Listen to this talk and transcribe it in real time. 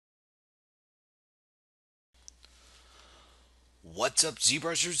What's up,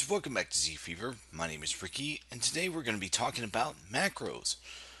 ZBrushers? Welcome back to Z Fever. My name is Ricky, and today we're going to be talking about macros.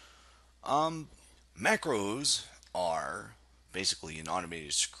 Um, Macros are basically an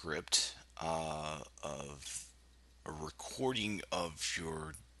automated script of a recording of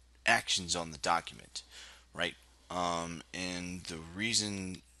your actions on the document, right? And the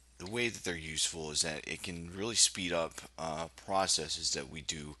way that they're useful is that it can really speed up processes that we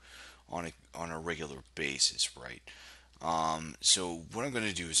do on a regular basis, right? So what I'm going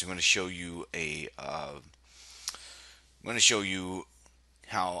to do is I'm going to show you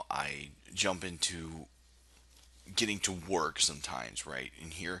how I jump into getting to work sometimes, right?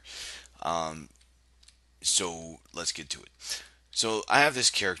 In here, so let's get to it. So I have this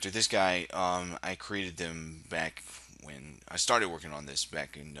character, this guy. I created them back when I started working on this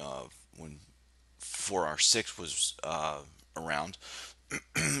back in when 4R6 was around,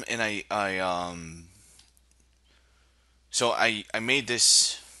 and I made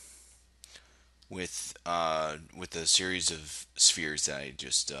this with a series of spheres that I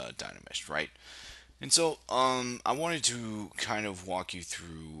just dynameshed, right? And so I wanted to kind of walk you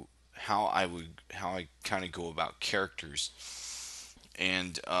through how I kind of go about characters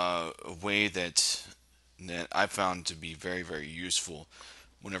and a way that I found to be very useful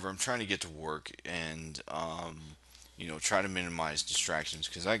whenever I'm trying to get to work and try to minimize distractions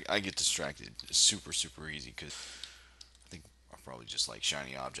because I get distracted super easy because I think I probably just like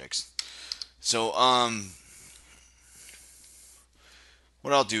shiny objects. So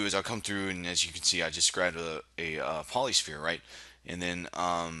what I'll do is I'll come through, and as you can see, I just grabbed a polysphere, right? And then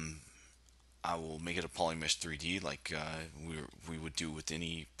I will make it a polymesh 3D like we would do with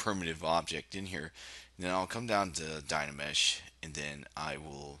any primitive object in here. And then I'll come down to Dynamesh, and then I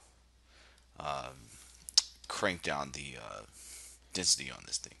will crank down the density on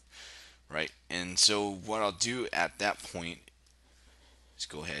this thing, right? And so what I'll do at that point is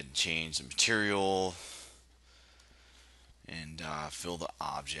go ahead and change the material and fill the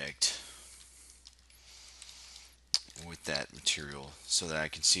object with that material so that I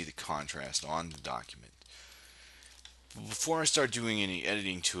can see the contrast on the document. But before I start doing any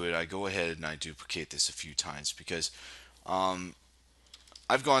editing to it, I go ahead and I duplicate this a few times because um,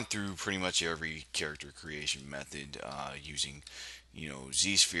 I've gone through pretty much every character creation method using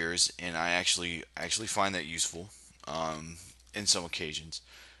Z spheres, and I actually find that useful in some occasions.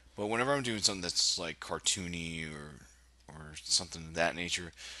 But whenever I'm doing something that's like cartoony or something of that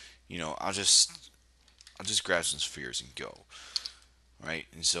nature, I'll just grab some spheres and go, right?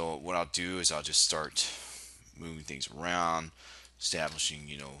 And so what I'll do is I'll just start moving things around, establishing,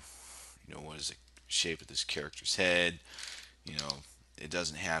 what is the shape of this character's head. You know, it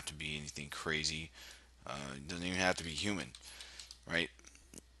doesn't have to be anything crazy. It doesn't even have to be human, right?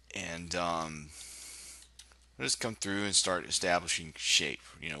 And I'll just come through and start establishing shape.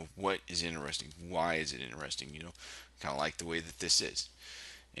 What is interesting? Why is it interesting? Kind of like the way that this is.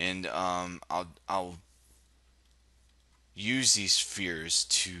 And I'll use these spheres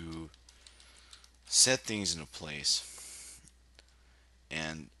to set things into place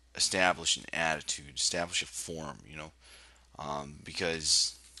and establish an attitude, establish a form,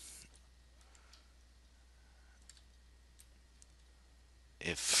 because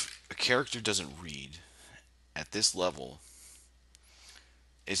if a character doesn't read at this level,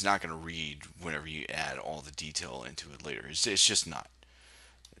 it's not going to read whenever you add all the detail into it later. It's just not.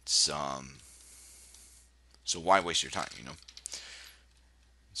 It's So why waste your time,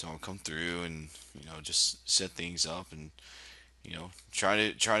 So I'll come through and just set things up and try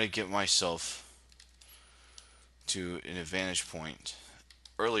to get myself to an advantage point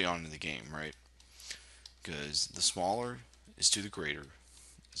early on in the game, right? Because the smaller is to the greater,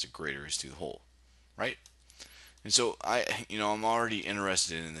 as the greater is to the whole, right? And so I'm already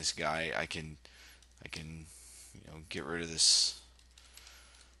interested in this guy. I can get rid of this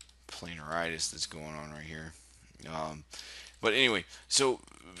planaritis that's going on right here. Um, but anyway, so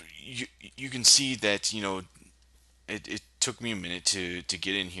you can see that it took me a minute to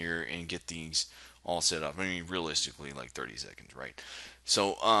get in here and get things all set up. I mean, realistically, like 30 seconds, right?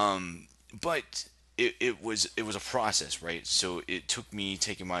 So, but it was a process, right? So it took me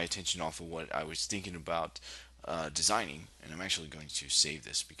taking my attention off of what I was thinking about designing, and I'm actually going to save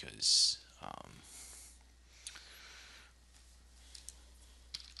this because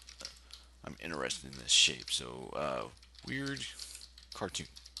I'm interested in this shape. So weird cartoon.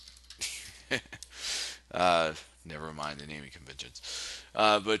 uh, Never mind the naming conventions.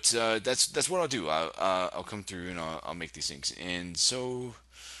 But that's what I'll do. I'll come through and I'll make these things. And so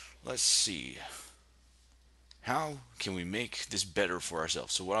let's see. How can we make this better for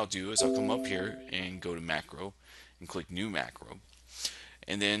ourselves? So what I'll do is I'll come up here and go to macro, and click New Macro.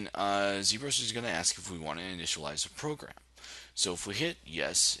 And then ZBrush is going to ask if we want to initialize a program. So if we hit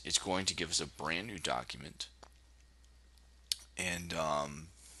yes, it's going to give us a brand new document. And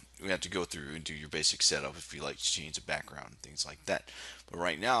we have to go through and do your basic setup if you like to change the background and things like that. But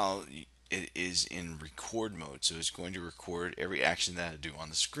right now, it is in record mode, so it's going to record every action that I do on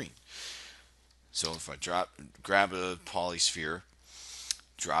the screen. So if I grab a polysphere,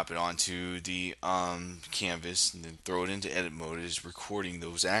 drop it onto the canvas, and then throw it into edit mode, it is recording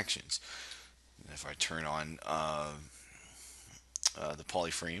those actions. And if I turn on the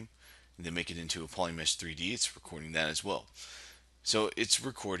polyframe and then make it into a polymesh 3D, it's recording that as well. So it's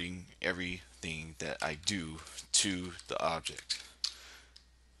recording everything that I do to the object,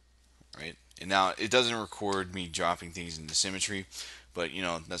 right? And now it doesn't record me dropping things into symmetry, but you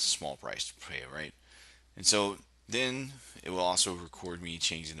know, that's a small price to pay, right? And so then it will also record me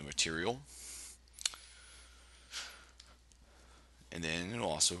changing the material, and then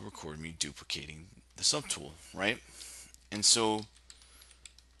it'll also record me duplicating the subtool, right? And so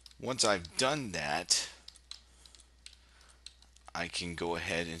once I've done that, I can go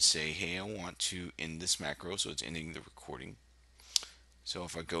ahead and say, hey, I want to end this macro, so it's ending the recording. So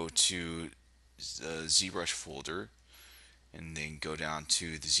if I go to the ZBrush folder and then go down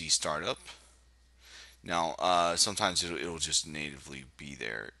to the Z startup, now sometimes it'll just natively be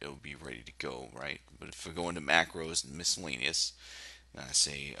there, it'll be ready to go, right? But if I go into macros and miscellaneous, and I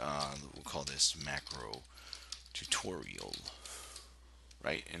say we'll call this macro tutorial,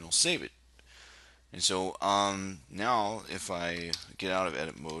 right? And it'll save it. And so now if I get out of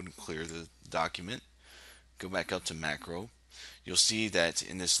edit mode and clear the document, go back up to macro, you'll see that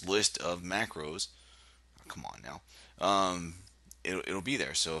in this list of macros, oh, come on now, it'll be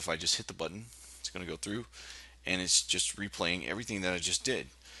there. So if I just hit the button, it's going to go through, and it's just replaying everything that I just did,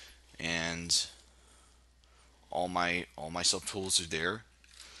 and all my subtools are there.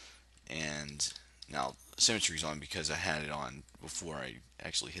 And now symmetry is on because I had it on before I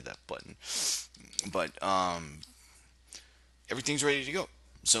actually hit that button, but everything's ready to go.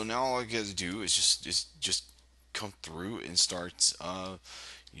 So now all I got to do is just come through and start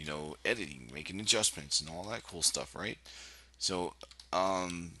you know, editing, making adjustments and all that cool stuff, right? So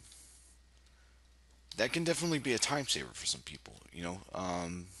that can definitely be a time saver for some people, you know.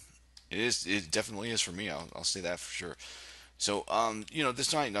 It definitely is for me. I'll say that for sure. So, you know,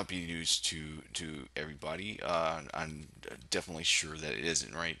 this might not be news to everybody. I'm definitely sure that it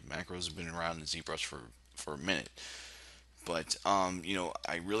isn't, right? Macros have been around in ZBrush for a minute. But, you know,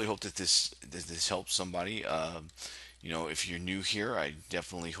 I really hope that this helps somebody. You know, if you're new here, I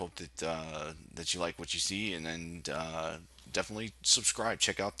definitely hope that you like what you see, and then definitely subscribe.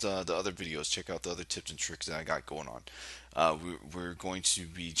 Check out the other videos. Check out the other tips and tricks that I got going on. We're going to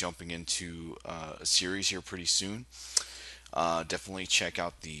be jumping into a series here pretty soon. Definitely check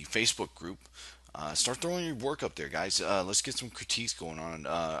out the Facebook group. Start throwing your work up there, guys. Let's get some critiques going on.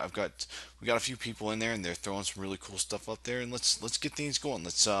 We got a few people in there, and they're throwing some really cool stuff up there. And let's get things going.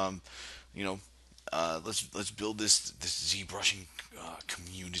 Let's you know, let's build this ZBrushing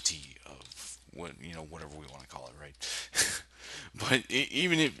community of whatever we want to call it, right? But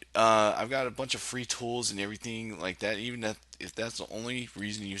even if I've got a bunch of free tools and everything like that, even if that's the only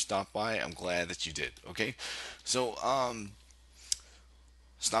reason you stop by, I'm glad that you did. Okay, so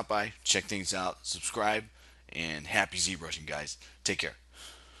stop by, check things out, subscribe, and happy ZBrushing, guys. Take care.